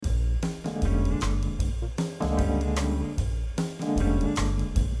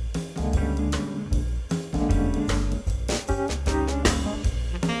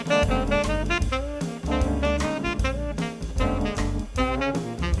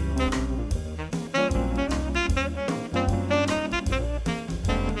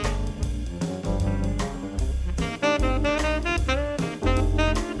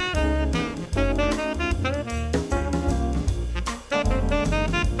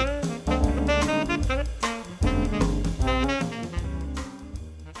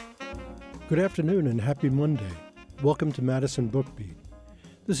Good afternoon and happy Monday. Welcome to Madison Book Beat.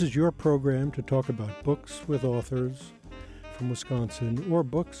 This is your program to talk about books with authors from Wisconsin or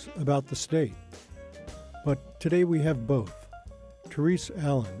books about the state. But today we have both. Terese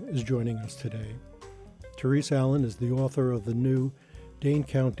Allen is joining us today. Terese Allen is the author of the new Dane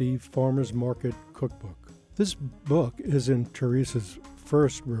County Farmers Market Cookbook. This book isn't Terese's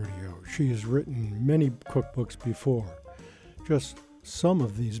first rodeo. She has written many cookbooks before. Just some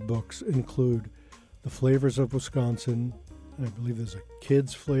of these books include The Flavors of Wisconsin, and I believe there's a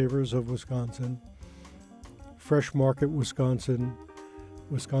Kids' Flavors of Wisconsin, Fresh Market Wisconsin,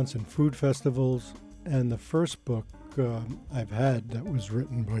 Wisconsin Food Festivals, and the first book I've had that was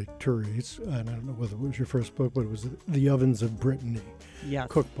written by Terese, and I don't know whether it was your first book, but it was The Ovens of Brittany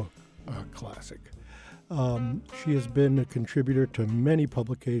Cookbook, a classic. She has been a contributor to many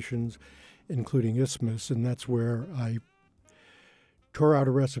publications, including Isthmus, and that's where I tore out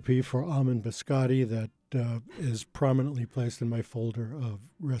a recipe for almond biscotti that is prominently placed in my folder of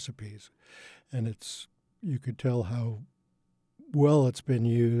recipes. And you could tell how well it's been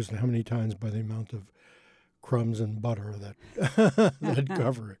used and how many times by the amount of crumbs and butter that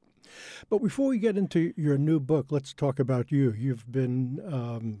cover it. But before we get into your new book, let's talk about you. You've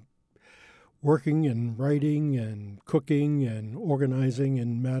been working and writing and cooking and organizing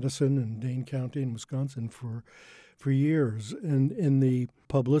in Madison and Dane County in Wisconsin for years. And in the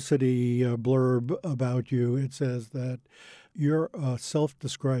publicity blurb about you, it says that you're a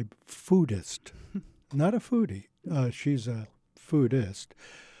self-described foodist, not a foodie. She's a foodist.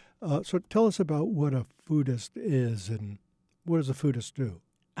 So tell us about what a foodist is and what does a foodist do?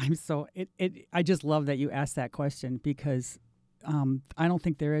 I just love that you asked that question because I don't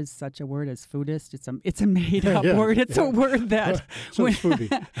think there is such a word as foodist. It's a made up word. It's a word that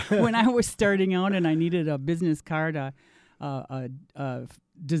when I was starting out and I needed a business card, a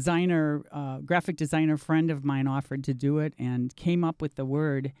designer, graphic designer friend of mine offered to do it and came up with the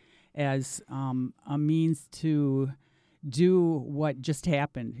word as a means to do what just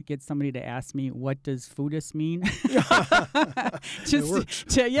happened. Get somebody to ask me, what does foodist mean? It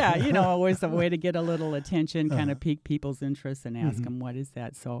was a way to get a little attention, kind of pique people's interest and ask them, what is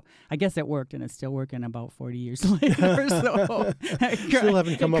that? So I guess it worked, and it's still working about 40 years later. So still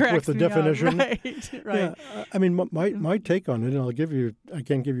haven't come up with a definition. Right. Yeah, I mean, my take on it, and I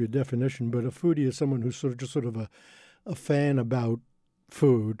can't give you a definition, but a foodie is someone who's sort of a fan about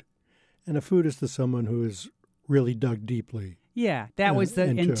food, and a foodist is someone who is really dug deeply. Yeah, that was the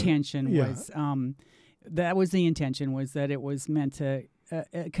intention. That was the intention, was that it was meant to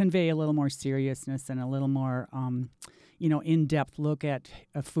convey a little more seriousness and a little more, in-depth look at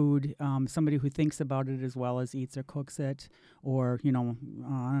a food. Somebody who thinks about it as well as eats or cooks it, or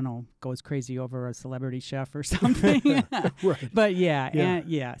goes crazy over a celebrity chef or something. Right. But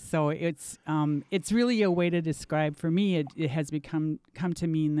so it's really a way to describe. For me, it has come to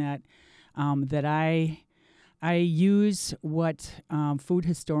mean that I use what food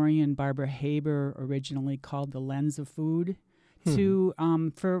historian Barbara Haber originally called the lens of food to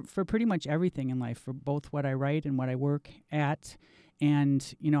for pretty much everything in life, for both what I write and what I work at,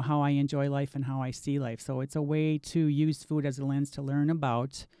 and how I enjoy life and how I see life. So it's a way to use food as a lens to learn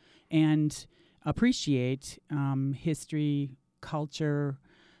about and appreciate history, culture,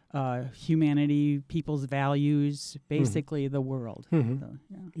 humanity, people's values, basically the world.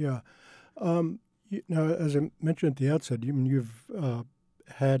 So, Now, as I mentioned at the outset, you've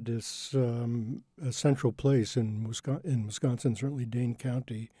had this a central place in Wisconsin, certainly Dane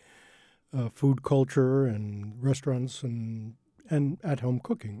County, food culture and restaurants and at-home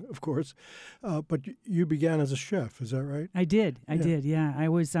cooking, of course. But you began as a chef, is that right? I did. Yeah. I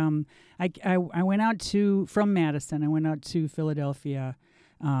was. I went out from Madison. I went out to Philadelphia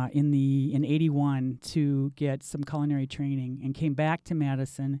in 81 to get some culinary training, and came back to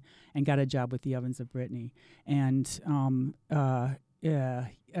Madison and got a job with the Ovens of Brittany, and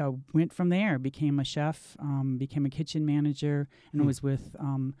went from there, became a chef, became a kitchen manager, and was with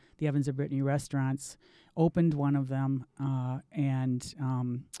the Ovens of Brittany restaurants, opened one of them, and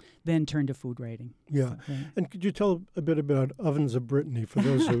then turned to food writing. Yeah. So, and could you tell a bit about Ovens of Brittany for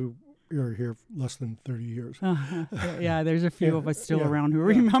those who are here less than 30 years? Yeah, there's a few of us still around who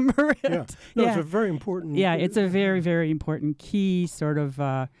remember it. Yeah. No, it's a very important... Yeah, it's a very, very important key sort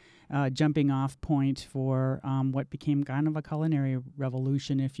of jumping off point for what became kind of a culinary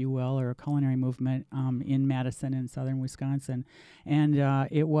revolution, if you will, or a culinary movement in Madison and southern Wisconsin. And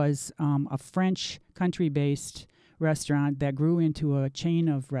it was a French country-based restaurant that grew into a chain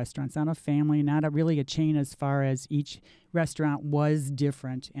of restaurants, not a family, not really a chain as far as each restaurant was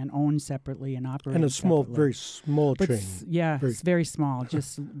different and owned separately and operated And a small, separately. very small But chain. it's very small,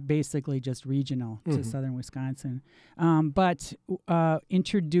 just basically just regional to southern Wisconsin. But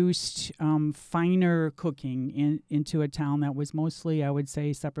introduced finer cooking into a town that was mostly, I would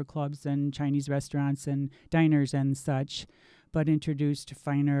say, supper clubs and Chinese restaurants and diners and such, but introduced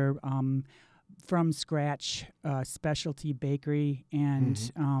finer from scratch specialty bakery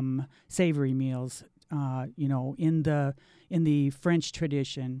and savory meals, in the French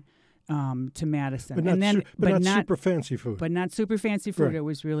tradition to Madison. But not super fancy food. But not super fancy food. Right. It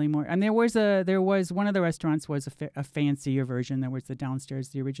was really more. And there was one of the restaurants was a fancier version. There was the downstairs.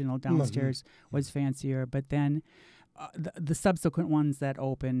 The original downstairs was fancier. But then the subsequent ones that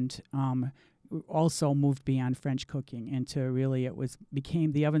opened also moved beyond French cooking into really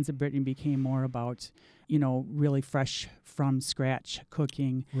the Ovens of Brittany became more about, really fresh from scratch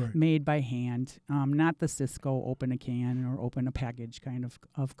cooking made by hand, not the Cisco open a can or open a package kind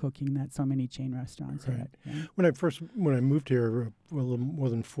of cooking that so many chain restaurants had. Yeah. When I moved here a little more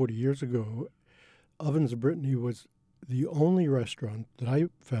than 40 years ago, Ovens of Brittany was the only restaurant that I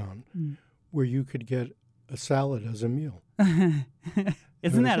found where you could get a salad as a meal.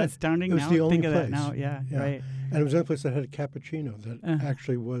 Isn't that astounding? It was now? the only Think of place. that now. Yeah, right. And it was the only place that had a cappuccino that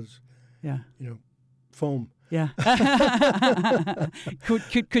actually was, foam. Yeah.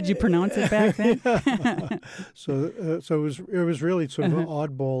 Could you pronounce it back then? So it was really sort of an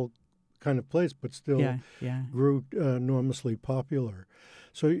oddball kind of place, but still grew enormously popular.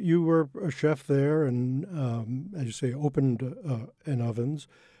 So you were a chef there, and as you say, opened an Ovens,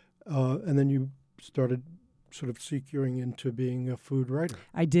 and then you started sort of securing into being a food writer.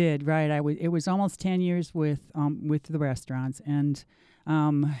 I did, right. It was almost 10 years with the restaurants, and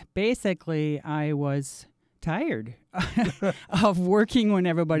basically I was tired of working when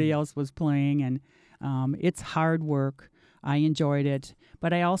everybody else was playing, and it's hard work. I enjoyed it,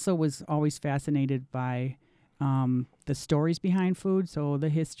 but I also was always fascinated by the stories behind food, so the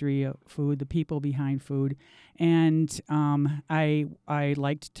history of food, the people behind food. And I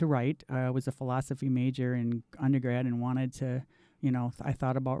liked to write. I was a philosophy major in undergrad and wanted to, I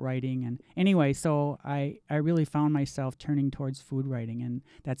thought about writing. And anyway, so I really found myself turning towards food writing, and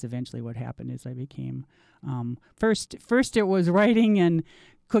that's eventually what happened is I became, first it was writing and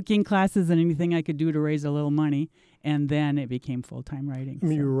cooking classes and anything I could do to raise a little money, and then it became full-time writing. I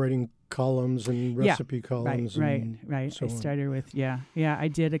mean, you were writing columns and recipe columns. Right. So I started with, I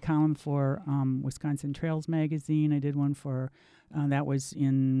did a column for Wisconsin Trails magazine. I did one for, that was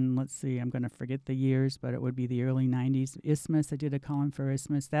in, let's see, I'm going to forget the years, but it would be the early 90s. Isthmus, I did a column for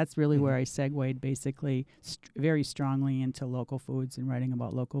Isthmus. That's really where I segued basically very strongly into local foods and writing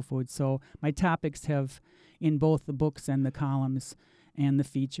about local foods. So my topics have, in both the books and the columns, and the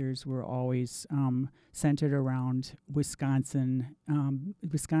features were always centered around Wisconsin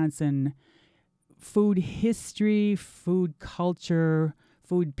food history, food culture,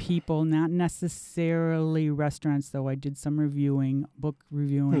 food people, not necessarily restaurants, though I did some reviewing, book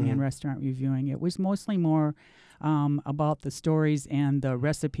reviewing and restaurant reviewing. It was mostly more about the stories and the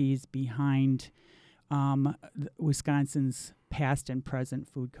recipes behind Wisconsin's past and present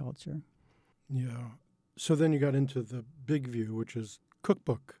food culture. Yeah. So then you got into the big view, which is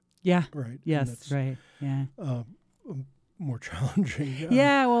cookbook. Yeah. Right. Yes. Right. Yeah. More challenging.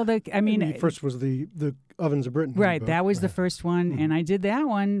 Yeah. Well, first was the Ovens of Brittany. Right. book. That was the first one, and I did that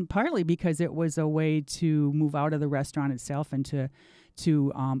one partly because it was a way to move out of the restaurant itself and to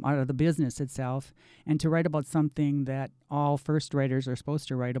out of the business itself, and to write about something that all first writers are supposed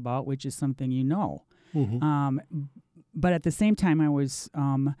to write about, which is something But at the same time, I was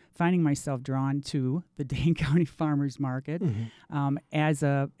finding myself drawn to the Dane County Farmers Market as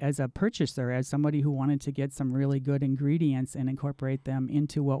a purchaser, as somebody who wanted to get some really good ingredients and incorporate them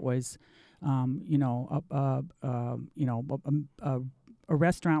into what was, a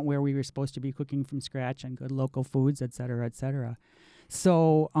restaurant where we were supposed to be cooking from scratch and good local foods, et cetera, et cetera.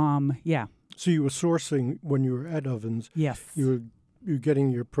 So, So you were sourcing when you were at Ovens. Yes. You're getting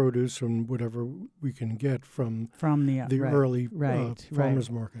your produce from whatever we can get from the early farmers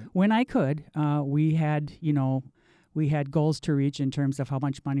market. When I could, we had goals to reach in terms of how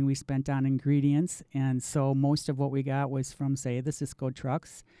much money we spent on ingredients, and so most of what we got was from, say, the Cisco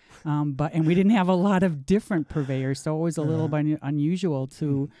trucks, and we didn't have a lot of different purveyors, so it was a little bit unusual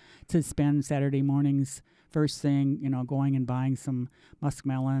to spend Saturday mornings first thing, going and buying some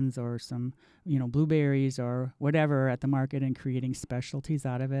muskmelons or some, blueberries or whatever at the market and creating specialties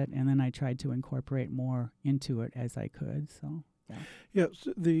out of it. And then I tried to incorporate more into it as I could. So, Yeah,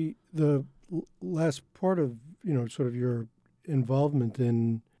 so the last part of, sort of your involvement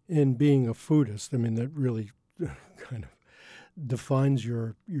in being a foodist, I mean, that really kind of defines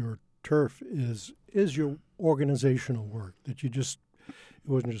your turf is your organizational work, that it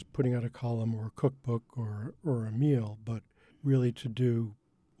wasn't just putting out a column or a cookbook or a meal, but really to do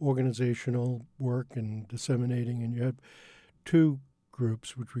organizational work and disseminating. And you have two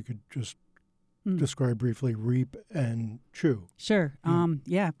groups, which we could just describe briefly, Reap and Chew. Sure.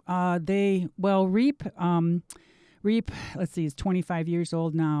 Reap, let's see, is 25 years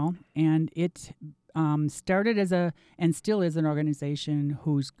old now, and it started and still is an organization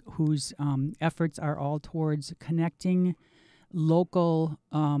whose efforts are all towards connecting local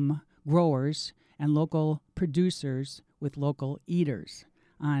growers and local producers with local eaters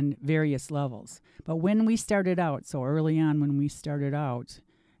on various levels. But when we started out, so early on when we started out,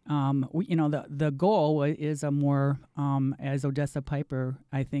 the goal is a more, as Odessa Piper,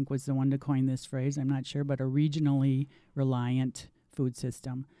 I think, was the one to coin this phrase, I'm not sure, but a regionally reliant food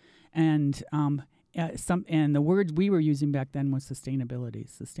system. And and the words we were using back then was sustainability,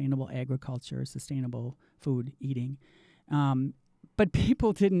 sustainable agriculture, sustainable food eating. But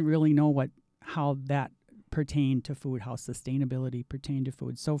people didn't really know how that pertained to food, how sustainability pertained to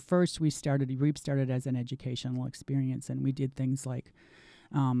food. So first Reap started as an educational experience, and we did things like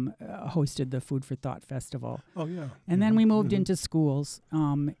hosted the Food for Thought Festival. Oh, yeah. And then we moved into schools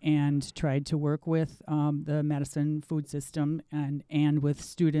and tried to work with the Madison food system and with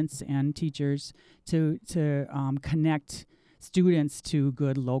students and teachers to connect students to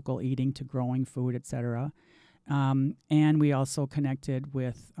good local eating, to growing food, et cetera. And we also connected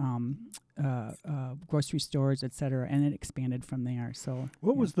with grocery stores, et cetera, and it expanded from there. So,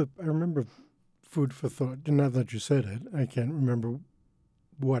 what was I remember Food for Thought, now that you said it, I can't remember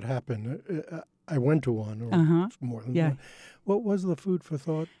what happened. I went to one, or more than one. What was the Food for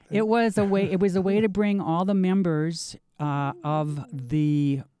Thought thing? It was a way to bring all the members of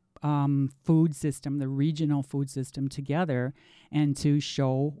the food system, the regional food system, together and to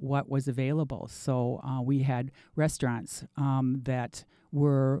show what was available. So we had restaurants that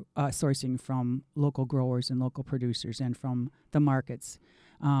were sourcing from local growers and local producers and from the markets.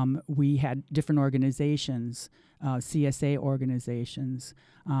 We had different organizations, CSA organizations.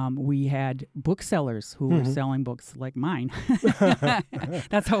 We had booksellers who were selling books like mine.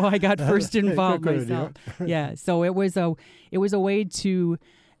 That's how I got first involved myself. Yeah, so it was a way to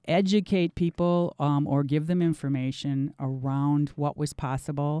educate people or give them information around what was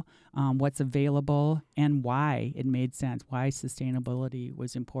possible, what's available, and why it made sense, why sustainability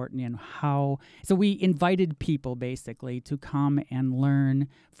was important, and how. So we invited people basically to come and learn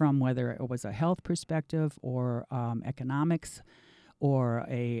from whether it was a health perspective or economics or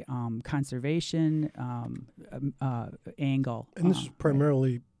a conservation angle. And this is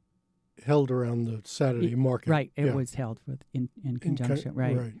primarily held around the Saturday market. Right, it was held in conjunction.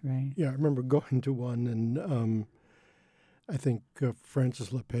 Right. Yeah, I remember going to one, and I think Frances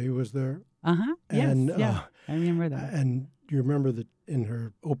LePay was there. Yes, I remember that. And you remember that in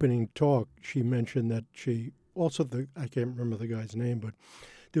her opening talk, she mentioned that she also, I can't remember the guy's name, but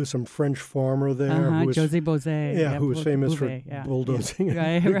there was some French farmer there. Who was, Jose Bozet. Yeah, who was famous for bulldozing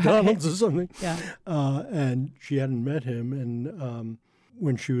at McDonald's or something. Yeah. And she hadn't met him, and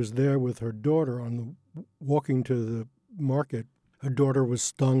when she was there with her daughter walking to the market, her daughter was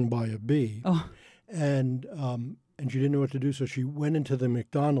stung by a bee. Oh. And she didn't know what to do, so she went into the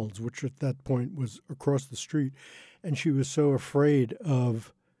McDonald's, which at that point was across the street, and she was so afraid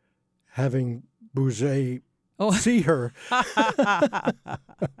of having Bozet see her.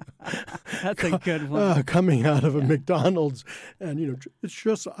 That's a good one. Coming out of a McDonald's, and it's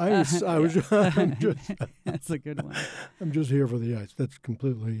just ice. That's a good one. I'm just here for the ice. That's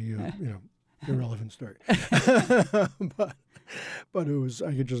completely irrelevant story. but it was.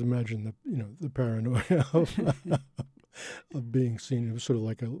 I could just imagine the paranoia of being seen. It was sort of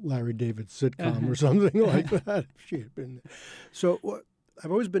like a Larry David sitcom or something like that. If she had been there. So I've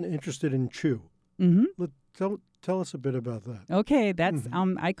always been interested in Chew. Mm-hmm. Tell us a bit about that. Okay, that's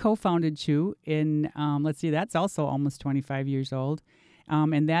I co-founded Chew in that's also almost 25 years old,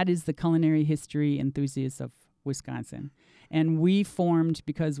 and that is the culinary history enthusiasts of Wisconsin. And we formed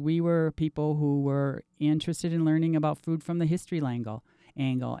because we were people who were interested in learning about food from the history angle,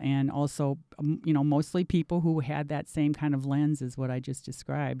 and also mostly people who had that same kind of lens as what I just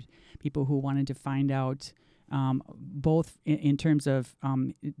described. People who wanted to find out. Both in terms of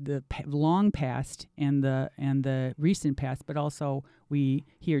the long past and the recent past, but also we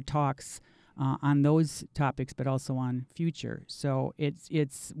hear talks on those topics, but also on future. So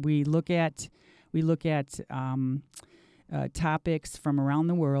we look at topics from around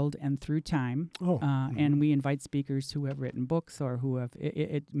the world and through time. And we invite speakers who have written books or who have.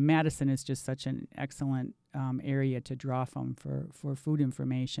 Madison is just such an excellent area to draw from for food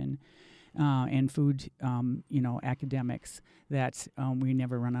information. And food, academics that we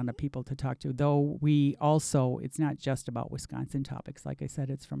never run out of people to talk to. Though we also, it's not just about Wisconsin topics. Like I said,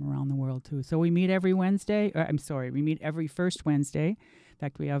 it's from around the world too. So we meet every Wednesday. We meet every first Wednesday. In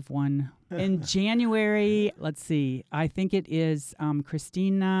fact, we have one in January. Let's see. I think it is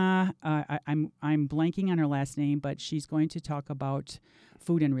Christina. I'm blanking on her last name, but she's going to talk about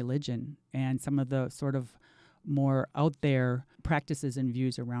food and religion and some of the sort of more out there practices and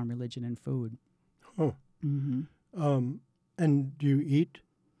views around religion and food. Oh. Mm-hmm. And do you eat?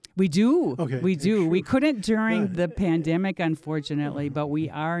 We do. Okay. We do. Sure. We couldn't during the pandemic, unfortunately, but we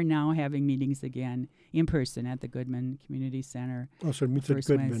are now having meetings again in person at the Goodman Community Center. Oh, so it meets at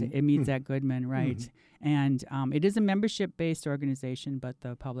Goodman. Wednesday. It meets at Goodman, right. Mm-hmm. And it is a membership-based organization, but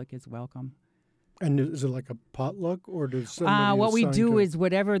the public is welcome. And is it like a potluck, or does somebody what we do to... is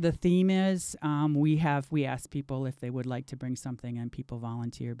whatever the theme is, we ask people if they would like to bring something, and people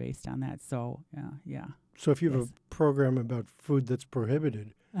volunteer based on that. So, yeah. So if you have a program about food that's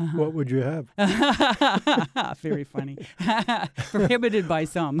prohibited, what would you have? Very funny. Prohibited by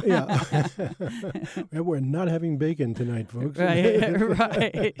some. Yeah. We're not having bacon tonight, folks.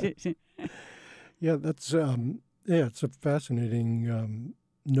 Right. Yeah, that's it's a fascinating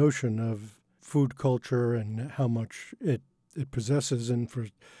notion of food culture and how much it possesses, and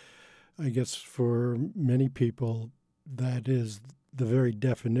I guess for many people that is the very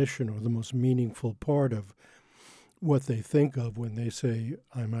definition or the most meaningful part of what they think of when they say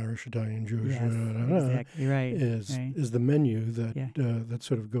I'm Irish, Italian, Jewish. Yes, exactly right. Is the menu that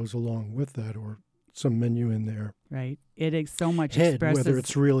sort of goes along with that, or some menu in there. Right. It is so much head, expresses whether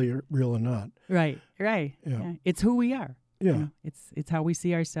it's really real or not. Right. Yeah. It's who we are. Yeah. It's how we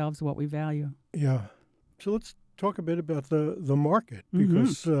see ourselves, what we value. Yeah. So let's talk a bit about the market,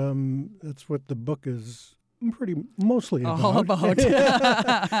 because that's what the book is mostly about. All about.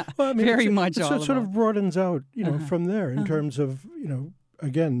 Well, I mean, very much all about. It sort of broadens out, from there in terms of,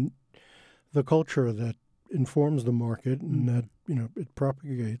 again, the culture that informs the market and that, it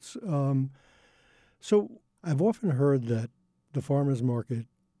propagates. So I've often heard that the farmers market,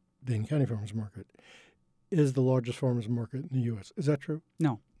 Dane County Farmers Market, is the largest farmers market in the U.S. Is that true?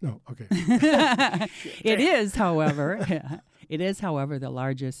 No. No. Okay. It is, however, the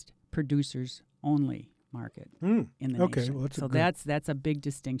largest producers only market in the nation. Well, that's a big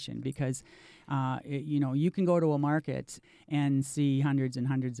distinction, because you can go to a market and see hundreds and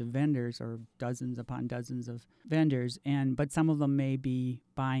hundreds of vendors, or dozens upon dozens of vendors, but some of them may be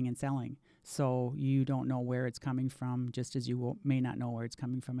buying and selling. So you don't know where it's coming from, just as you may not know where it's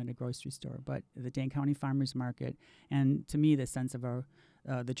coming from at a grocery store. But the Dane County Farmers Market, and to me, the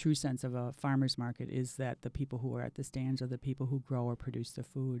true sense of a farmers market is that the people who are at the stands are the people who grow or produce the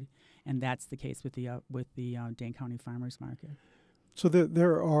food, and that's the case with the Dane County Farmers Market. So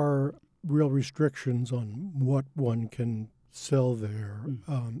there are real restrictions on what one can sell there.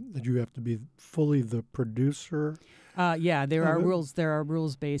 That you have to be fully the producer. There are rules. There are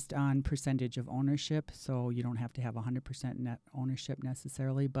rules based on percentage of ownership, so you don't have to have 100% net ownership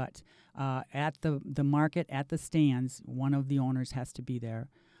necessarily. But at the market, at the stands, one of the owners has to be there.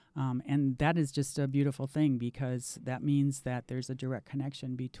 And that is just a beautiful thing, because that means that there's a direct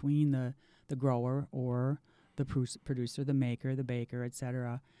connection between the grower or the producer, the maker, the baker,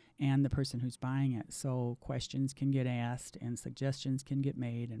 etc., and the person who's buying it. So questions can get asked, and suggestions can get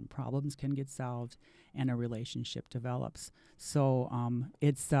made, and problems can get solved, and a relationship develops. So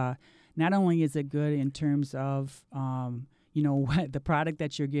it's not only is it good in terms of the product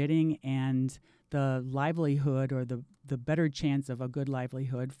that you're getting and the livelihood, or the better chance of a good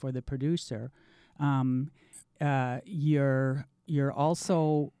livelihood for the producer, you're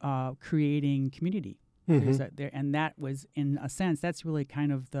also creating community. And that was, in a sense, that's really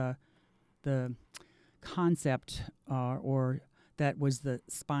kind of the concept, or that was the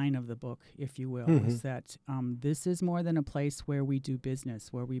spine of the book, if you will, was that this is more than a place where we do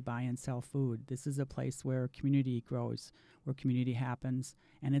business, where we buy and sell food. This is a place where community grows, where community happens,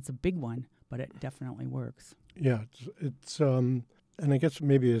 and it's a big one, but it definitely works. Yeah, it's and I guess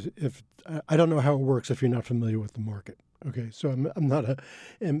maybe if I don't know how it works if you're not familiar with the market. Okay, so I'm not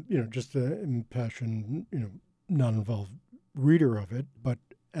just an impassioned, non-involved reader of it, but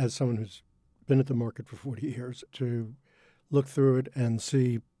as someone who's been at the market for 40 years, to look through it and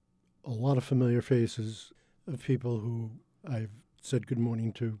see a lot of familiar faces of people who I've said good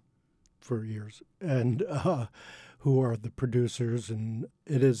morning to for years, and who are the producers. And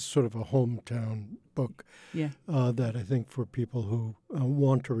it is sort of a hometown book that I think for people who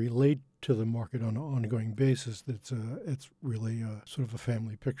want to relate to the market on an ongoing basis, it's really sort of a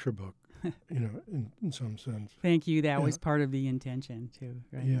family picture book, in some sense. Thank you. That was part of the intention, too,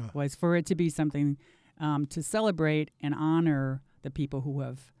 right? Yeah. Was for it to be something to celebrate and honor the people who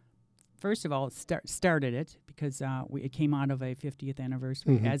have, first of all, started it, because it came out of a 50th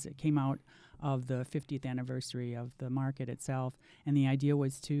anniversary, as it came out of the 50th anniversary of the market itself. And the idea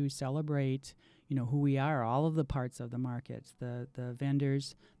was to celebrate, who we are, all of the parts of the market, the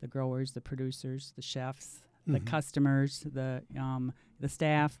vendors, the growers, the producers, the chefs, the customers, the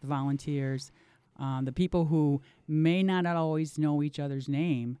staff, the volunteers, the people who may not always know each other's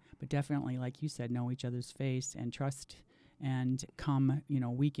name, but definitely, like you said, know each other's face and trust and come,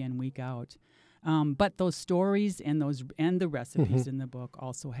 week in, week out. But those stories and the recipes in the book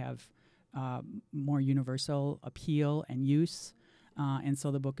also have more universal appeal and use. And so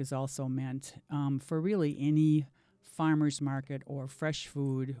the book is also meant for really any farmer's market or fresh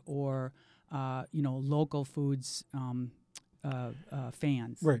food or, local foods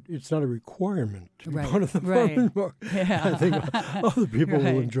fans. Right. It's not a requirement to be Right. part of the Right. farmers market. Yeah. I think other people will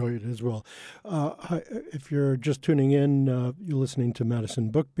Right. enjoy it as well. If you're just tuning in, you're listening to Madison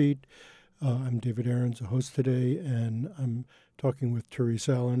Book Beat. I'm David Ahrens, a host today, and I'm talking with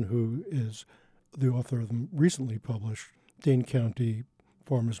Terese Allen, who is the author of the recently published Dane County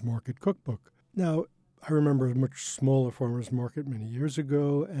Farmers Market Cookbook. Now, I remember a much smaller farmers market many years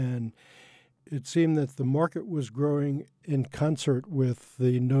ago, and it seemed that the market was growing in concert with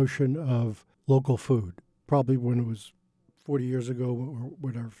the notion of local food, probably when it was 40 years ago or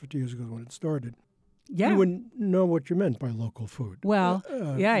whatever, 50 years ago when it started. Yeah. You wouldn't know what you meant by local food. Well,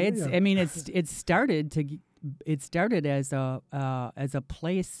 it started as a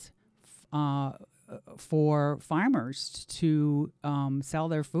place for farmers to sell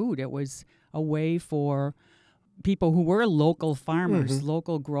their food. It was a way for people who were local farmers,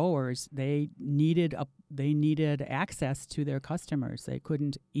 local growers. They needed access to their customers. They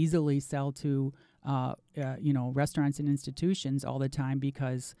couldn't easily sell to restaurants and institutions all the time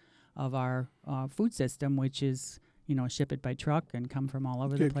because of our food system, which is ship it by truck and come from all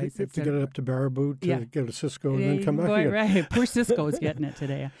over the place. You have to get it up to Baraboo to get a Cisco and then come back again. Right, poor Cisco's getting it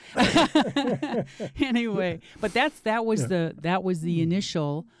today. Anyway, but that was the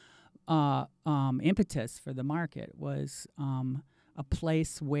initial impetus for the market, was a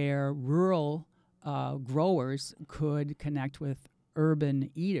place where rural growers could connect with urban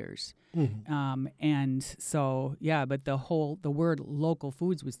eaters. And so, but the word local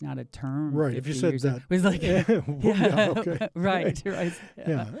foods was not a term. Right, if you said that. It was like, okay. Right.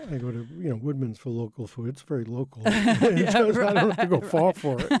 Yeah, I go to, Woodman's for local food. It's very local. I don't have to go far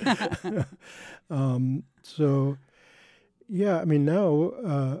for it.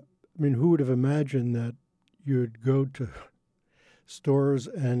 Now, who would have imagined that you'd go to stores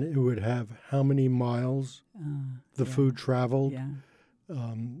and it would have how many miles the food traveled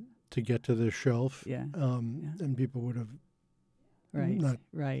to get to the shelf, and people would have not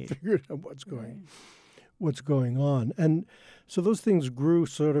figured out what's going on. And so those things grew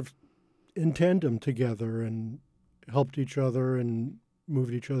sort of in tandem together and helped each other and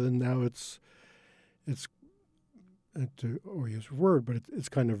moved each other. And now it's to use a word, but it's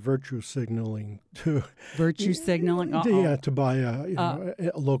kind of virtue signaling to to buy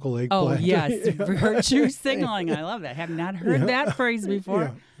a local eggplant. Oh yes, virtue signaling. I love that. Have not heard that phrase before.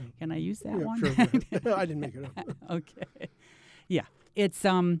 Yeah. Can I use that one? Sure. I didn't make it up. Okay. Yeah, it's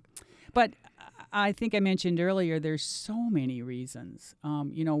but I think I mentioned earlier. There's so many reasons.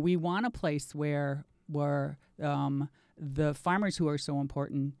 We want a place where the farmers who are so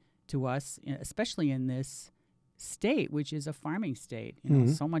important to us, especially in this state, which is a farming state.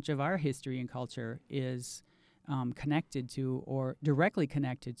 So much of our history and culture is connected to or directly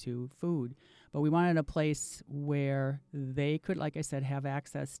connected to food. But we wanted a place where they could, like I said, have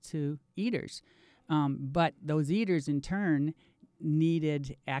access to eaters. But those eaters, in turn,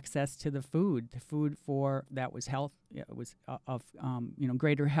 needed access to the food for that was health. It was of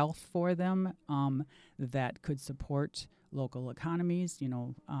greater health for them, that could support local economies.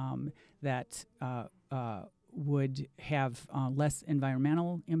 That would have less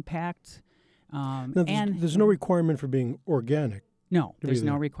environmental impact. There's no requirement for being organic. No, there's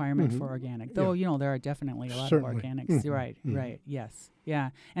no requirement for organic. Though, there are definitely a lot of organics. Right, yes. Yeah.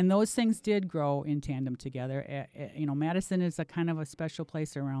 And those things did grow in tandem together. Madison is a kind of a special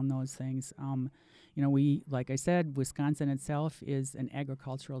place around those things. We, like I said, Wisconsin itself is an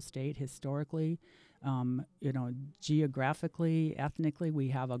agricultural state historically. Geographically, ethnically, we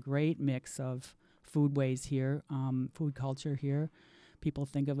have a great mix of foodways here, food culture here. People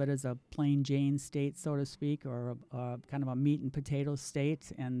think of it as a plain Jane state, so to speak, or a kind of a meat and potatoes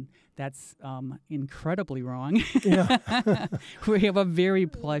state, and that's incredibly wrong. Yeah. We have a very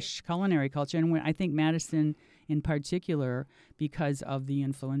plush culinary culture, and I think Madison in particular, because of the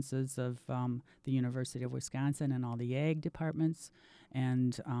influences of the University of Wisconsin and all the ag departments,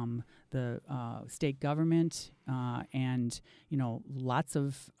 and the state government, and lots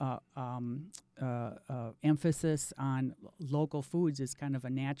of emphasis on local foods is kind of a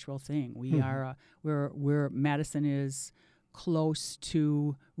natural thing. We are we're Madison is close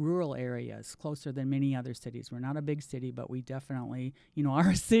to rural areas, closer than many other cities. We're not a big city, but we definitely are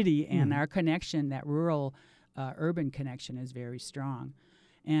a city, and our connection, that rural urban connection, is very strong.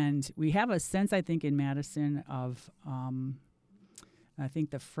 And we have a sense, I think, in Madison of I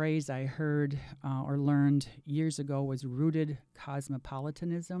think the phrase I heard or learned years ago was rooted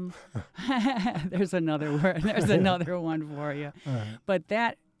cosmopolitanism. There's another word. There's another one for you. But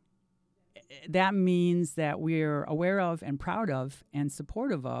that means that we're aware of and proud of and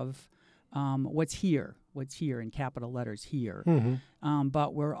supportive of what's here in capital letters here.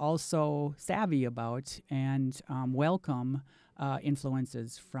 But we're also savvy about and welcome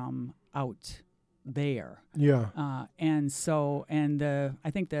influences from out there. Yeah. And I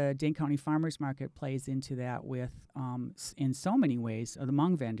think the Dane County Farmers Market plays into that with in so many ways,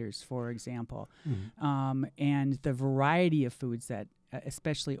 among vendors, for example, and the variety of foods that,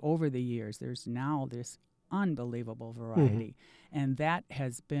 especially over the years, there's now this unbelievable variety, and that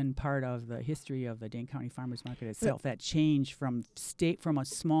has been part of the history of the Dane County Farmers Market itself. That change from a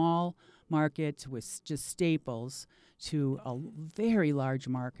small market with just staples to a very large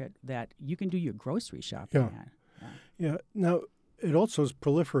market that you can do your grocery shopping at. Yeah. Now, it also has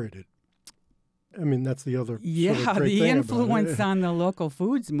proliferated. I mean, that's the other sort of great the thing influence about it. on the local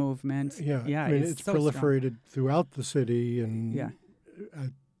foods movement. I mean, it's so proliferated throughout the city, and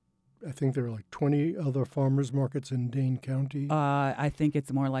I think there are like 20 other farmers markets in Dane County. I think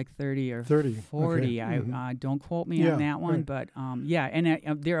it's more like 30 or 40. Okay. Don't quote me on that one, but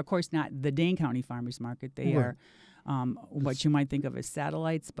and they're of course not the Dane County Farmers Market. They are what you might think of as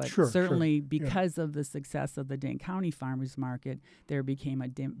satellites, but certainly because of the success of the Dane County Farmers Market, there became a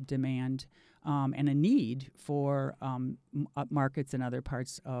demand and a need for markets in other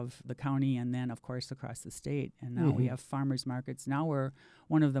parts of the county, and then of course across the state. And now we have farmers markets. Now we're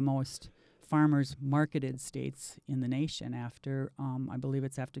one of the most farmers marketed states in the nation, after I believe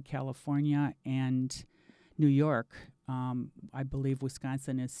it's after California and New York. I believe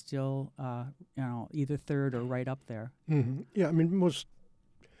Wisconsin is still, either third or right up there. Yeah, I mean, most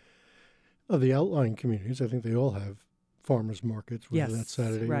of the outlying communities, I think they all have farmers markets, whether that's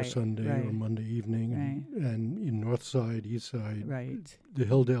Saturday or Sunday or Monday evening, and in North Side, East Side. Right. The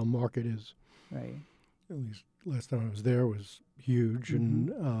Hilldale Market is, right. At least last time I was there, was huge,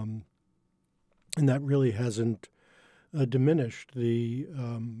 and that really hasn't diminished the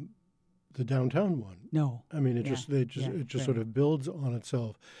downtown one. No, I mean, it just sort of builds on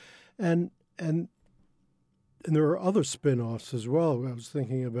itself, and there are other spin-offs as well. I was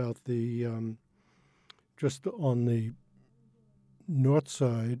thinking about the just on the north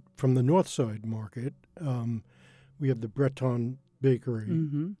side, from the North Side Market, we have the Breton Bakery,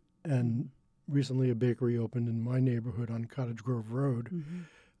 and recently a bakery opened in my neighborhood on Cottage Grove Road,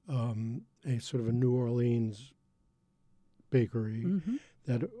 a sort of a New Orleans bakery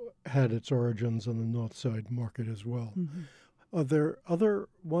that had its origins on the North Side Market as well. Are there other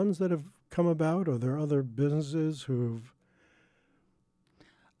ones that have come about? Are there other businesses who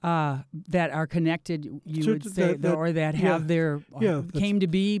have that are connected, came to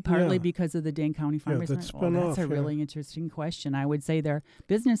be partly because of the Dane County Farmers Market? That's a really interesting question. I would say they're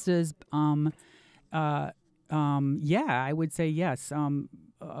businesses. I would say yes.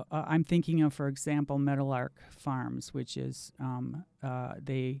 I'm thinking of, for example, Meadowlark Farms, which is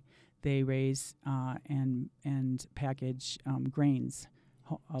they raise and package grains,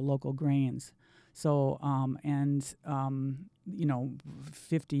 local grains. So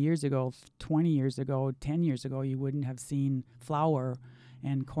 50 years ago, 20 years ago, 10 years ago, you wouldn't have seen flour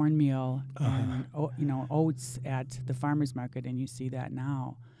and cornmeal and oats at the farmers market, and you see that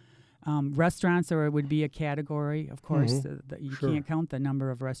now. Restaurants would be a category, of course. You can't count the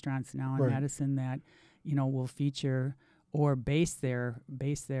number of restaurants now in Madison that will feature or base their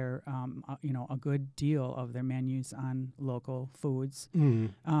a good deal of their menus on local foods.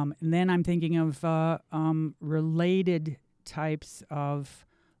 And then I'm thinking of related types of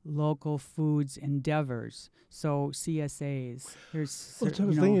local foods endeavors. So CSAs. There's Well, so I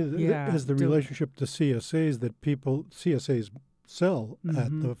was thinking, is the relationship to CSAs that CSAs sell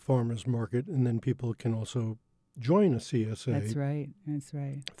at the farmers market, and then people can also join a CSA. That's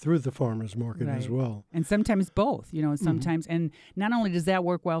right. Through the farmers market as well. And sometimes both, sometimes. And not only does that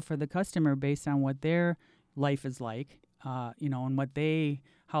work well for the customer based on what their life is like, and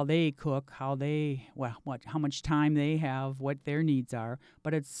how they cook, how much time they have, what their needs are,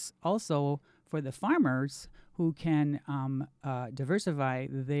 but it's also for the farmers who can diversify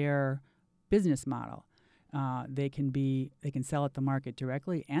their business model. They can sell at the market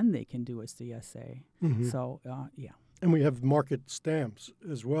directly, and they can do a CSA. So, yeah. And we have market stamps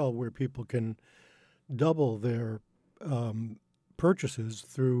as well, where people can double their purchases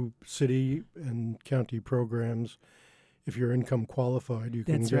through city and county programs. If you're income qualified, you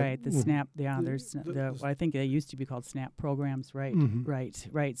can That's get... right. The SNAP, there's I think they used to be called SNAP programs, right?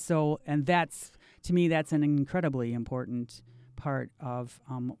 Right. So, and to me, that's an incredibly important part of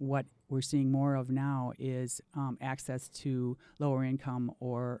what we're seeing more of now is access to lower income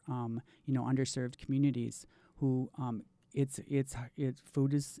or underserved communities who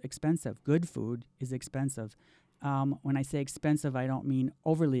food is expensive. Good food is expensive. When I say expensive, I don't mean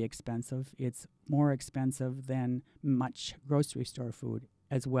overly expensive. It's more expensive than much grocery store food,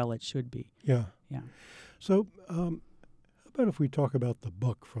 as well it should be. Yeah. Yeah. So how about if we talk about the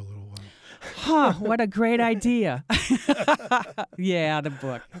book for a little while? What a great idea. Yeah, the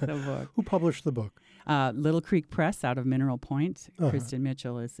book. Who published the book? Little Creek Press out of Mineral Point. Kristen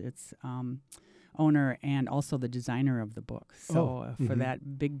Mitchell is its owner and also the designer of the book. So for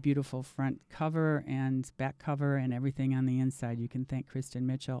that big, beautiful front cover and back cover and everything on the inside, you can thank Kristen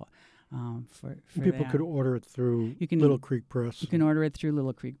Mitchell for People that. could order it through Little Creek Press. You can order it through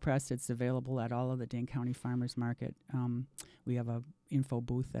Little Creek Press. It's available at all of the Dane County Farmers Market. We have a info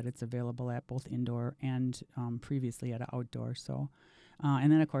booth that it's available at, both indoor and previously at outdoor. So, and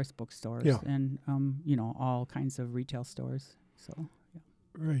then of course bookstores and all kinds of retail stores. So, yeah.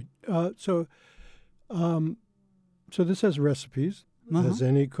 Right. So this has recipes, as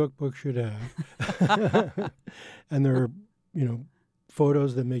any cookbook should have, and there are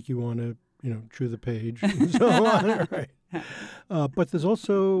photos that make you want to chew the page and so on. Right. But there's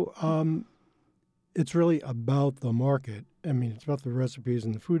also it's really about the market. I mean, it's about the recipes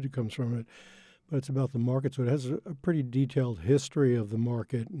and the food that comes from it, but it's about the market. So it has a pretty detailed history of the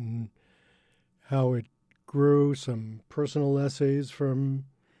market and how it grew. Some personal essays from.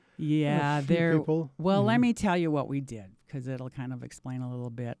 Yeah, people. Well, let me tell you what we did, because it'll kind of explain a little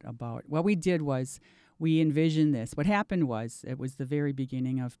bit about what we did. Was we envisioned this. What happened was it was the very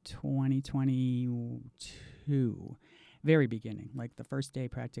beginning of 2022, very beginning, like the first day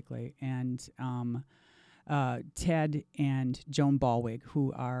practically, and Ted and Joan Ballwig,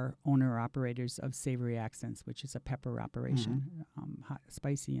 who are owner-operators of Savory Accents, which is a pepper operation, hot,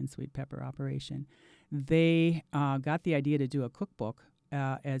 spicy and sweet pepper operation. They got the idea to do a cookbook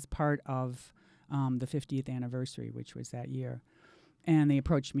as part of the 50th anniversary, which was that year. And they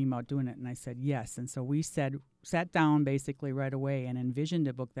approached me about doing it, and I said yes. And so we sat down basically right away and envisioned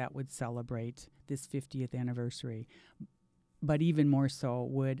a book that would celebrate this 50th anniversary, but even more so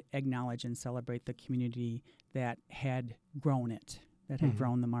would acknowledge and celebrate the community that had grown it, that had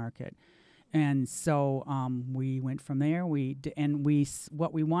grown the market. And so we went from there.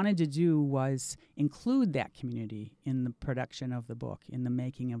 What we wanted to do was include that community in the production of the book, in the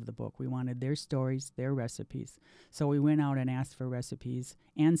making of the book. We wanted their stories, their recipes. So we went out and asked for recipes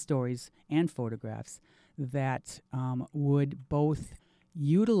and stories and photographs that would both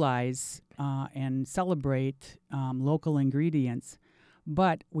utilize and celebrate local ingredients.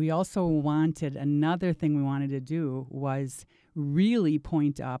 But we also another thing we wanted to do was really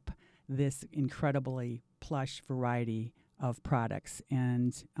point up this incredibly plush variety of products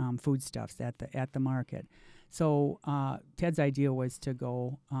and foodstuffs at the market. So Ted's idea was to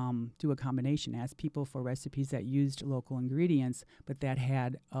go do a combination, ask people for recipes that used local ingredients, but that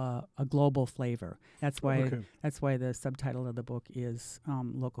had a global flavor. That's why the subtitle of the book is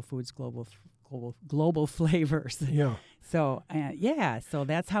Local Foods, Global Flavors. Yeah. So so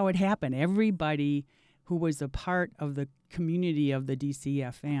that's how it happened. Everybody who was a part of the community of the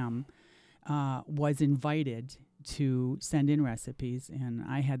DCFM was invited to send in recipes, and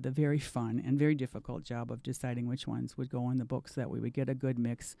I had the very fun and very difficult job of deciding which ones would go in the book so that we would get a good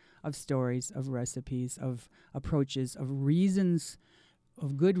mix of stories, of recipes, of approaches, of reasons,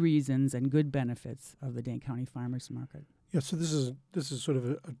 of good reasons and good benefits of the Dane County Farmers Market. Yeah, so this is sort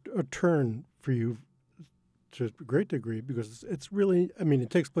of a turn for you to a great degree, because it's really, I mean, it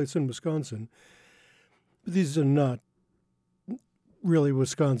takes place in Wisconsin, but these are not really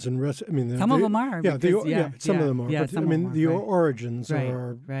Wisconsin recipes. I mean, some of them are. Yeah, because, some of them are. Yeah, but I mean, the origins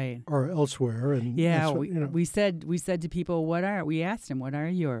right. are elsewhere. And yeah, that's what, we said to people, we asked them, what are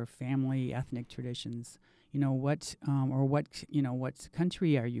your family ethnic traditions? What what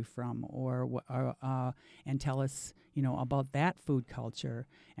country are you from, and tell us, about that food culture,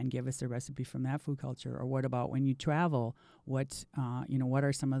 and give us a recipe from that food culture. Or what about when you travel? What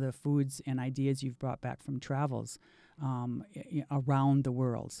are some of the foods and ideas you've brought back from travels around the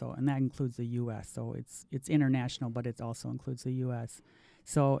world? So, and that includes the U.S. So it's international, but it also includes the U.S.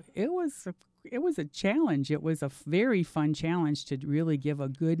 So it was a challenge. It was a very fun challenge to really give a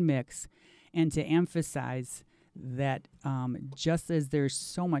good mix. And to emphasize that just as there's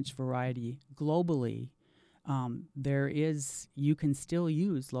so much variety globally, you can still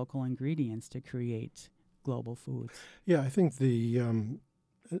use local ingredients to create global foods. Yeah, I think the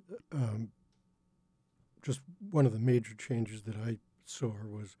just one of the major changes that I saw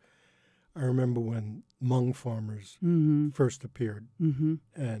was, I remember when Hmong farmers first appeared,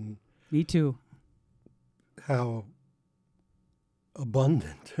 and me too. How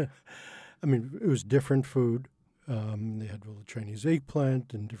abundant. I mean, it was different food. They had the Chinese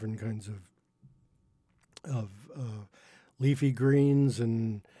eggplant and different kinds of leafy greens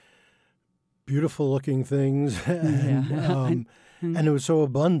and beautiful-looking things, and and it was so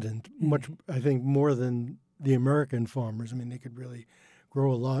abundant, much, I think, more than the American farmers. I mean, they could really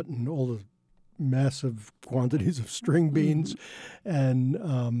grow a lot and all the massive quantities of string beans, and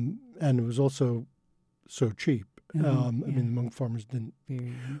it was also so cheap. I mean, the Hmong farmers didn't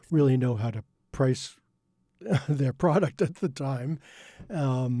really know how to price their product at the time,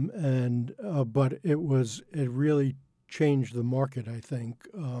 but it really changed the market, I think.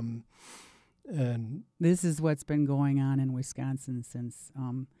 And this is what's been going on in Wisconsin since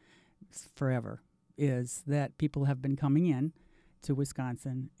forever, is that people have been coming in to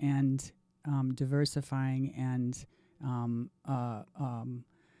Wisconsin and diversifying and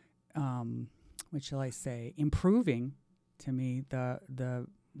what shall I say, improving, to me, the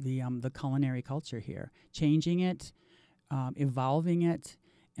culinary culture here, changing it, evolving it,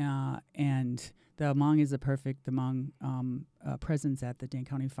 and the Hmong is the Hmong presence at the Dane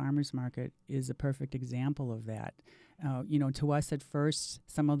County Farmers Market is a perfect example of that. To us at first,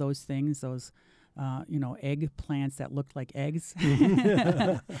 some of those things, those egg plants that looked like eggs,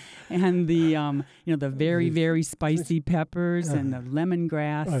 and the very, very spicy peppers and the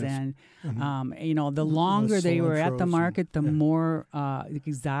lemongrass, and the longer they were at the market, the more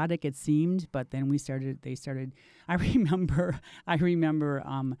exotic it seemed. But then they started. I remember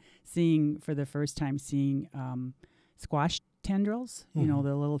seeing for the first time squash tendrils. The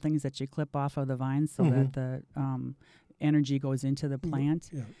little things that you clip off of the vines so that the energy goes into the plant.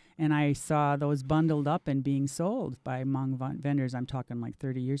 Yeah. And I saw those bundled up and being sold by Hmong vendors. I'm talking like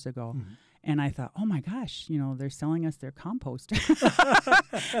 30 years ago. And I thought, oh my gosh, they're selling us their compost.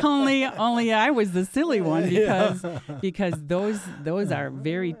 only I was the silly one because those are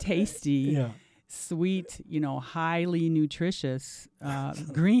very tasty, sweet, highly nutritious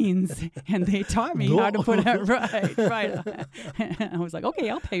greens, and they taught me how to put it right. I was like, okay,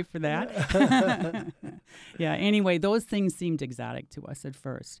 I'll pay for that. Anyway, those things seemed exotic to us at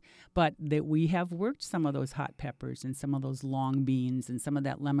first, but that we have worked some of those hot peppers and some of those long beans and some of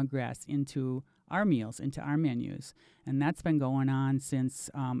that lemongrass into our meals, into our menus, and that's been going on since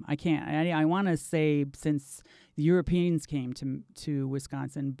I want to say since the Europeans came to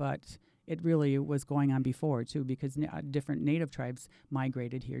Wisconsin, but it really was going on before too, because different native tribes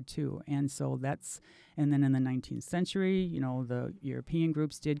migrated here too, and then in the 19th century, the European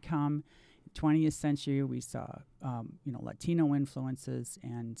groups did come. 20th century, we saw Latino influences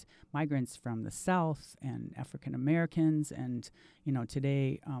and migrants from the South and African Americans, and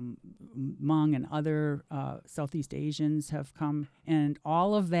today Hmong and other Southeast Asians have come, and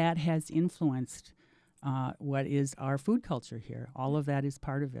all of that has influenced what is our food culture here. All of that is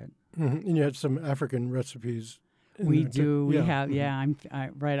part of it. And you had some African recipes. We do. We have. Yeah,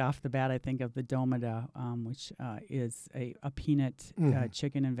 right off the bat, I think of the domada, which is a peanut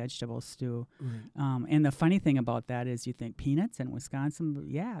chicken and vegetable stew. Right. And the funny thing about that is, you think peanuts in Wisconsin? But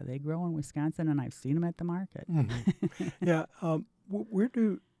yeah, they grow in Wisconsin, and I've seen them at the market. Yeah.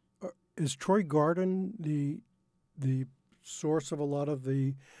 Is Troy Garden the source of a lot of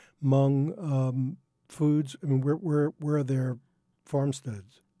the Hmong foods? I mean, where are their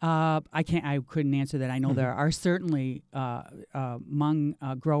farmsteads? I couldn't answer that. I know there are certainly among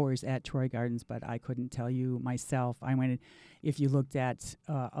growers at Troy Gardens, but I couldn't tell you myself. If you looked at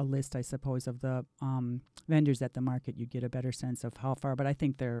a list, I suppose, of the vendors at the market, you'd get a better sense of how far. But I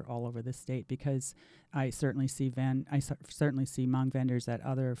think they're all over the state, because I certainly see certainly see among vendors at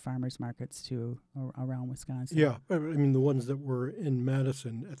other farmers markets too around Wisconsin. Yeah, I mean the ones that were in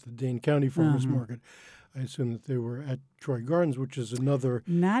Madison at the Dane County Farmers Market. I assume that they were at Troy Gardens, which is another.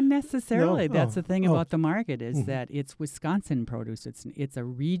 Not necessarily. No? That's the thing about the market is that it's Wisconsin produce. It's a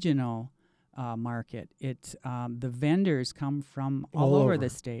regional market. The vendors come from all over the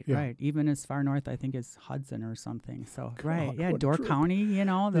state, right? Even as far north, I think, as Hudson or something. So right, yeah, Door County.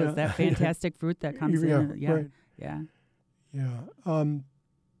 There's that fantastic fruit that comes in. Yeah, right. Yeah.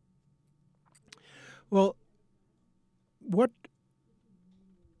 Well,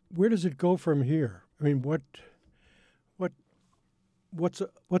 where does it go from here? I mean, what's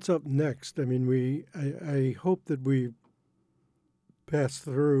up next? I mean, I hope that we passed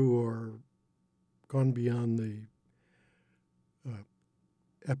through or gone beyond the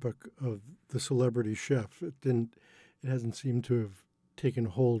epoch of the celebrity chef. It hasn't seemed to have taken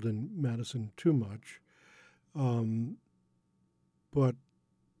hold in Madison too much. But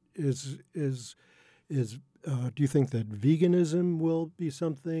do you think that veganism will be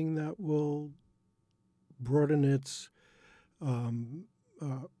something that will broaden its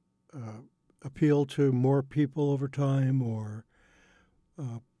appeal to more people over time, or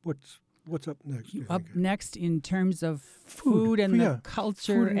what's up next? Up next in terms of food and the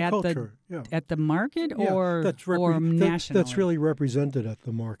culture at the market, or nationally? That's really represented at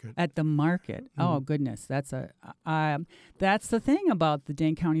the market. At the market. Mm-hmm. Oh goodness, that's the thing about the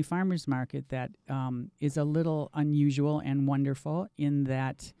Dane County Farmers Market that is a little unusual and wonderful, in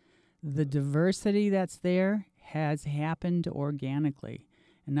that the diversity that's there has happened organically.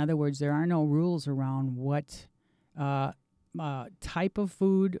 In other words, there are no rules around what type of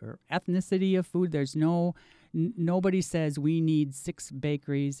food or ethnicity of food. There's nobody says we need 6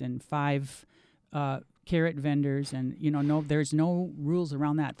 bakeries and 5 carrot vendors, and there's no rules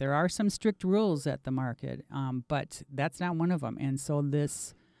around that. There are some strict rules at the market, but that's not one of them. And so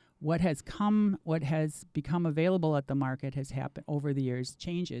what has become available at the market has happened over the years,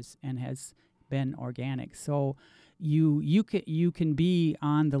 changes, and has been organic. So you can be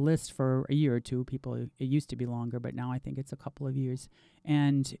on the list for a year or two. It used to be longer, but now I think it's a couple of years,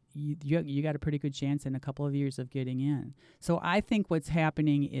 and you got a pretty good chance in a couple of years of getting in. So I think what's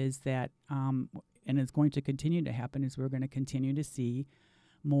happening is that, and it's going to continue to happen, is we're going to continue to see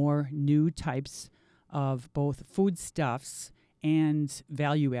more new types of both foodstuffs and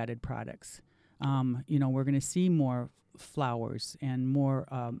value-added products. We're going to see more flours and more,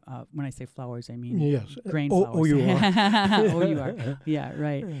 when I say flours, I mean grain flours. Oh, you are. Oh, you are. Yeah,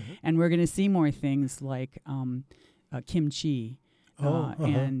 right. And we're going to see more things like kimchi.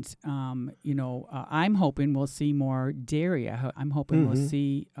 And, I'm hoping we'll see more dairy. I'm hoping we'll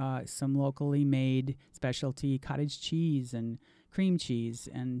see some locally made specialty cottage cheese and cream cheese.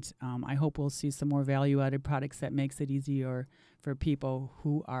 And I hope we'll see some more value-added products that makes it easier for people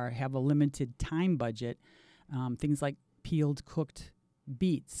who have a limited time budget. Things like peeled cooked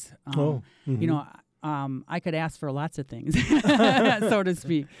beets. I could ask for lots of things, so to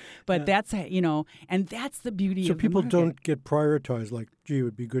speak. But that's, and that's the beauty of the market. So people don't get prioritized like, gee, it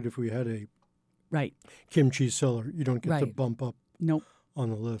would be good if we had a kimchi seller. You don't get to bump up on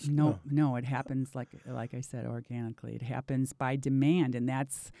the list. No, it happens, like I said, organically. It happens by demand, and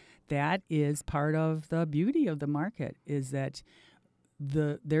that is part of the beauty of the market, is that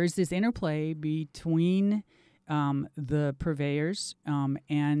there's this interplay between the purveyors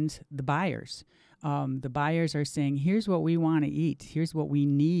and the buyers. The buyers are saying, here's what we want to eat. Here's what we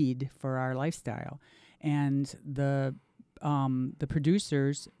need for our lifestyle. And the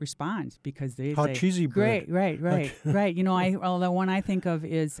producers respond, because they say, cheesy bread. Great, right. The one I think of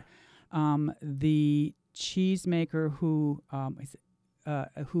is the cheesemaker who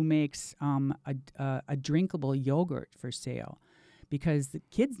makes a drinkable yogurt for sale. Because the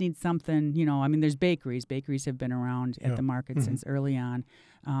kids need something, there's bakeries. Bakeries have been around at the market since early on.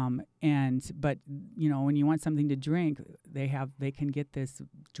 But when you want something to drink, they can get this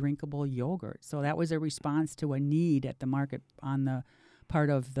drinkable yogurt. So that was a response to a need at the market on the part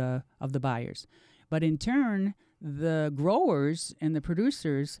of the buyers. But in turn, the growers and the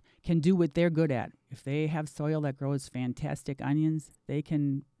producers can do what they're good at. If they have soil that grows fantastic onions, they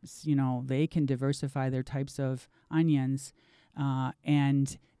can diversify their types of onions.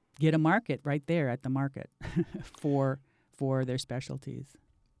 And get a market right there at the market for their specialties.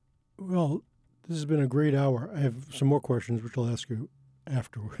 Well, this has been a great hour. I have some more questions, which I'll ask you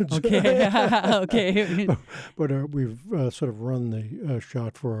afterwards. Okay. Okay. But we've sort of run the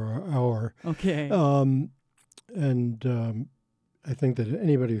shot for our hour. Okay. I think that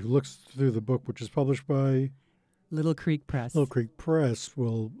anybody who looks through the book, which is published by Little Creek Press. Little Creek Press,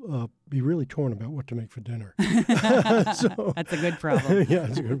 will be really torn about what to make for dinner. So, that's a good problem. Yeah,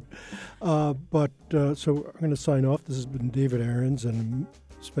 it's good. So I'm going to sign off. This has been David Ahrens, and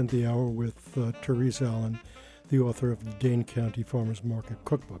spent the hour with Terese Allen, the author of the Dane County Farmers Market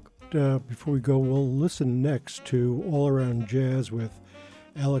Cookbook. Before we go, we'll listen next to All Around Jazz with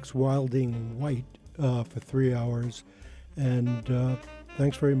Alex Wilding White for 3 hours. And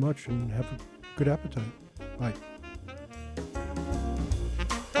thanks very much, and have a good appetite. Bye.